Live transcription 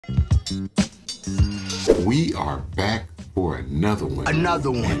We are back for another one.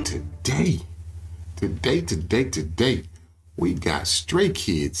 And today, we got Stray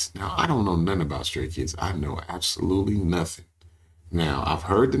Kids. Now, I don't know nothing about Stray Kids. I know absolutely nothing. Now, I've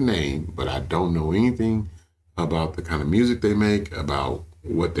heard the name, but I don't know anything about the kind of music they make, about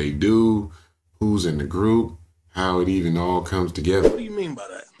what they do, who's in the group, how it even all comes together. What do you mean by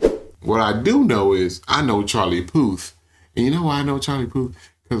that? What I do know is I know Charlie Puth. And you know why I know Charlie Puth?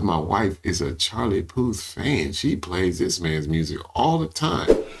 Because my wife is a Charlie Puth fan. She plays this man's music all the time.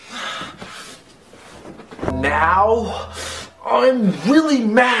 Now, I'm really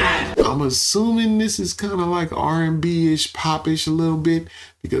mad. I'm assuming this is kind of like R&B-ish, pop-ish a little bit,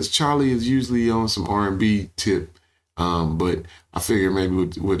 because Charlie is usually on some R&B tip. But I figure maybe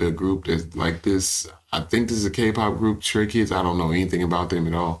with a group that's like this, I think this is a K-pop group, Stray Kids. I don't know anything about them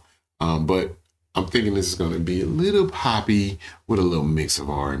at all. But I'm thinking this is going to be a little poppy with a little mix of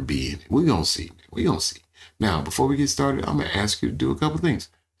R&B in it. We're going to see. We're going to see. Now, before we get started, I'm going to ask you to do a couple things.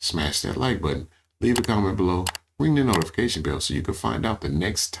 Smash that like button. Leave a comment below. Ring the notification bell so you can find out the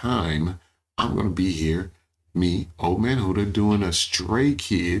next time I'm going to be here, me, Old Man HUDA, doing a Stray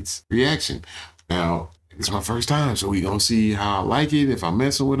Kids reaction. Now, it's my first time, so we're going to see how I like it, if I'm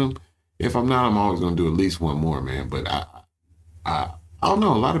messing with them. If I'm not, I'm always going to do at least one more, man. But I don't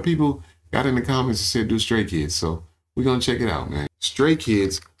know. A lot of people got in the comments and said do Stray Kids, so we're going to check it out, man. Stray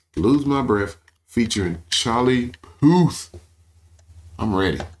Kids, Lose My Breath, featuring Charlie Puth. I'm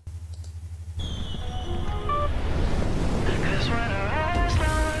ready.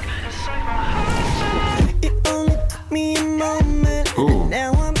 Ooh.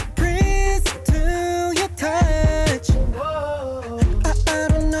 Now I'm prison to your touch. I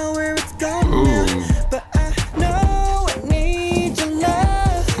don't know where it's going, but I know I need your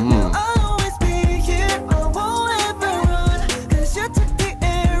love. I'll always be here, I won't ever run, 'cause you took the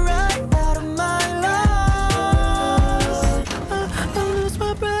air right out of my lungs. I lose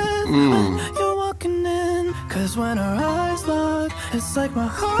my breath when you're walking in, 'cause when our eyes lock, it's like my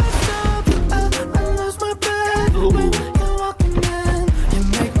heart stops. I lose my breath when you're walking in. You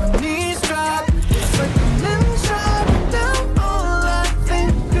make my knees drop. It's like I'm in shock. Now all I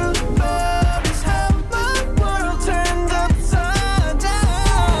think about is how my world turned upside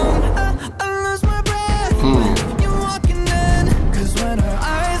down. I lose my breath when you're walking in, 'cause when our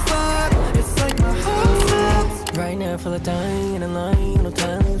eyes lock, it's like my heart stops. Right now, I feel like dying in a line. No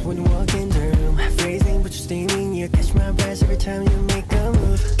times when you walk in the room, freezing but you're steaming. You catch my breath every time you make a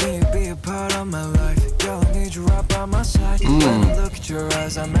move. Can you be a part of my life? Girl, I need you right by my side. When I look at your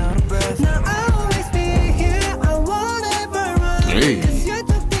eyes, I'm out of breath. Now I'll always be here, I won't ever run. Hey. 'Cause you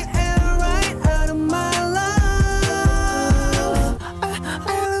took the air right out of my lungs.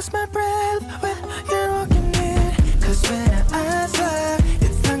 I lose my breath when you're walking in, 'cause when our eyes lock,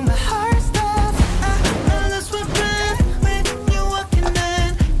 it's like my heart stops. I lose my breath when you're walking in.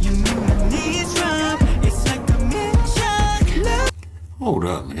 You make my knees drop. It's like I'm in shock. Hold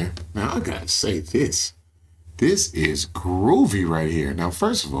up, man. Now, I got to say this. This is groovy right here. Now,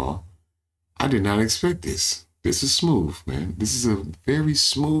 first of all, I did not expect this. This is smooth, man. This is a very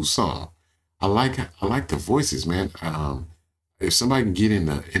smooth song. I like the voices, man. If somebody can get in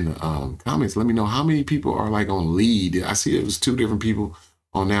the comments, let me know how many people are like on lead. I see it was 2 different people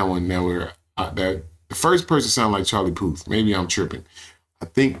on that one. Now that the first person sounded like Charlie Puth. Maybe I'm tripping. I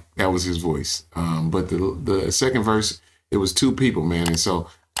think that was his voice. But the second verse, it was 2 people, man. And so,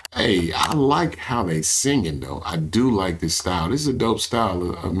 hey, I like how they singing, though. I do like this style. This is a dope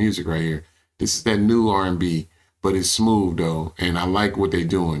style of music right here. This is that new R&B, but it's smooth, though. And I like what they're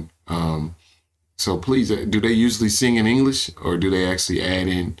doing. So please, do they usually sing in English, or do they actually add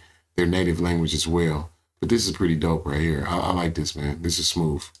in their native language as well? But this is pretty dope right here. I like this, man. This is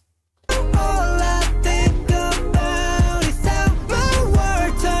smooth.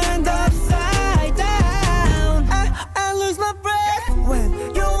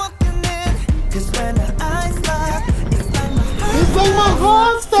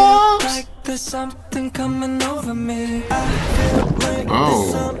 There's something coming over me. I feel like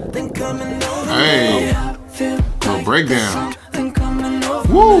there's something coming over me. Hey, like breakdown. Something coming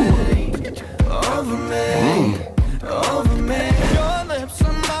over Woo. me. Over me. Over me. Your lips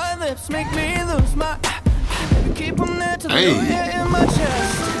on my lips make me lose my. Keep them there till hey. you're here in my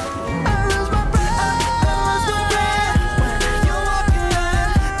chest. I lose my breath. I lose my breath when you're walking in.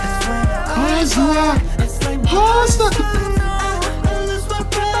 'Cause when your eyes lock, it's like my heart stops.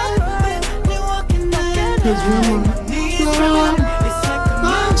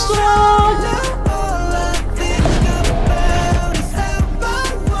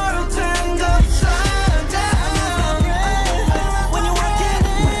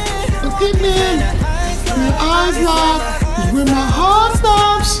 walking in. Your eyes locked is when my heart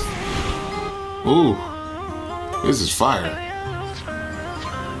stops. Ooh, this is fire.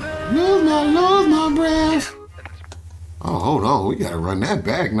 Lose my breath. Oh, hold on. We gotta run that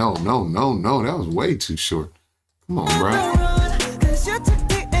back. No. That was way too short. Come on, bro.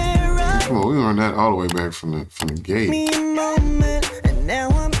 Come on, we run that all the way back from the gate.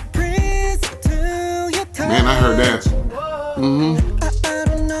 Man, I heard that. Mm-hmm.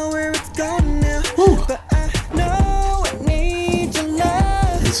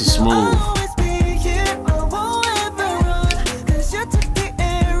 This is smooth.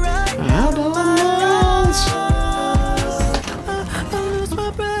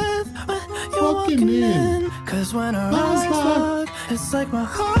 Walking in. Cause when our eyes lock, it's like my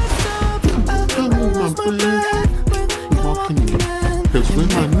heart stops. I lose my breath. Walking in. Cause when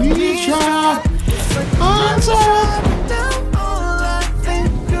my knees drop, arms up.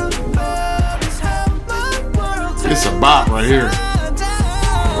 It's a bop right here.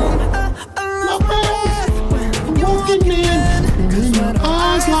 My breath. I'm walking in. Cause when my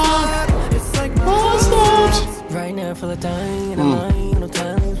eyes lock, it's like my heart stops. Right now for the time.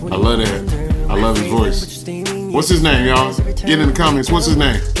 I love that. I love his voice. What's his name, y'all? Get in the comments. What's his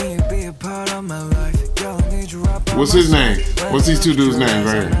name? What's his name? What's these two dudes' names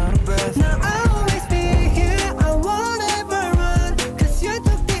right here?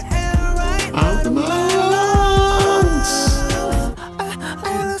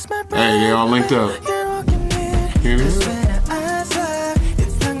 Hey, they all linked up. Here it is.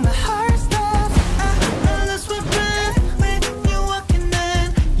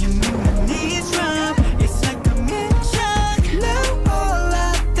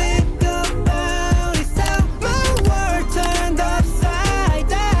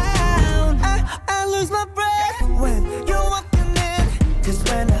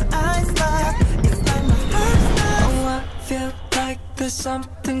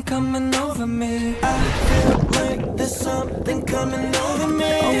 Something coming over me. I feel like there's something coming over me.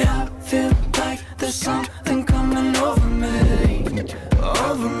 Oh, I feel like there's something coming over me.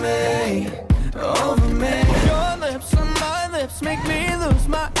 Over me. Over me. Your lips on my lips make me lose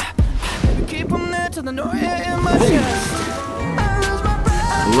my. Baby, keep them there till the noise in my chest.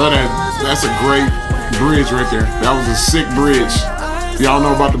 I love that. That's a great bridge right there. That was a sick bridge. Y'all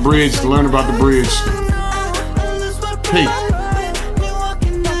know about the bridge, learn about the bridge. Hey.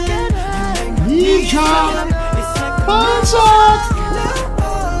 Drop, punch up,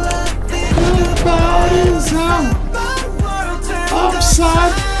 everybody's out,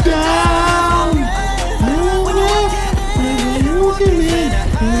 upside down. Looking in,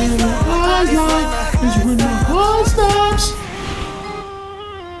 and my eyes lock is when my heart stops.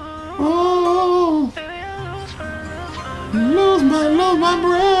 Oh, lose my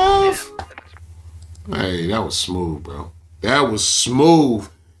breath. Hey, that was smooth, bro. That was smooth.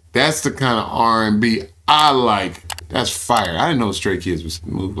 That's the kind of R&B I like. That's fire. I didn't know Stray Kids would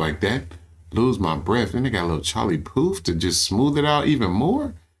move like that. Lose my breath. And they got a little Charlie Puth to just smooth it out even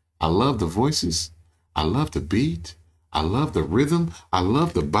more. I love the voices. I love the beat. I love the rhythm. I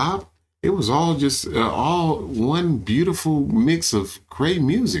love the bop. It was all just all one beautiful mix of great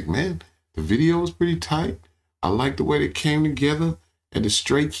music, man. The video was pretty tight. I like the way they came together. And the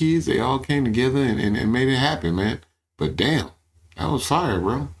Stray Kids, they all came together and made it happen, man. But damn, that was fire,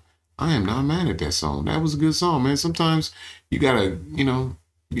 bro. I am not mad at that song. That was a good song, man. Sometimes you gotta,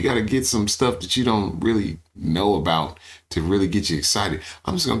 you gotta get some stuff that you don't really know about to really get you excited.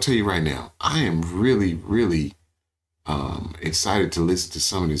 I'm just gonna tell you right now, I am really, really excited to listen to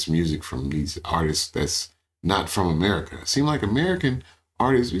some of this music from these artists that's not from America. It seems like American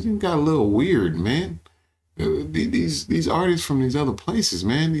artists, we got a little weird, man. These artists from these other places,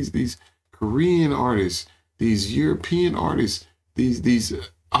 man. These Korean artists, these European artists, these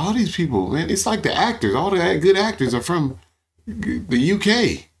all these people, man, it's like the actors. All the good actors are from the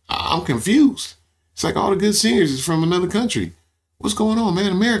UK. I'm confused. It's like all the good singers is from another country. What's going on,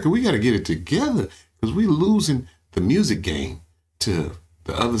 man? America, we got to get it together because we losing the music game to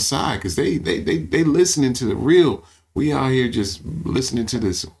the other side because they listening to the real. We out here just listening to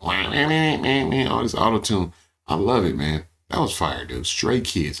this, all this auto-tune. I love it, man. That was fire, dude. Stray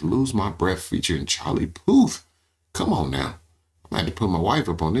Kids, Lose My Breath featuring Charlie Puth. Come on now. I had to put my wife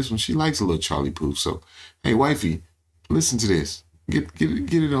up on this one. She likes a little Charlie Puth. So, hey, wifey, listen to this. Get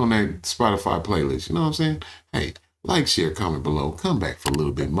it on that Spotify playlist. You know what I'm saying? Hey, like, share, comment below. Come back for a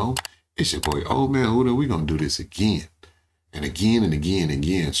little bit more. It's your boy, Old Man HUDA. We're going to do this again. And again and again and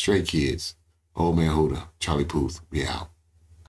again. Stray Kids, Old Man HUDA, Charlie Puth. We out.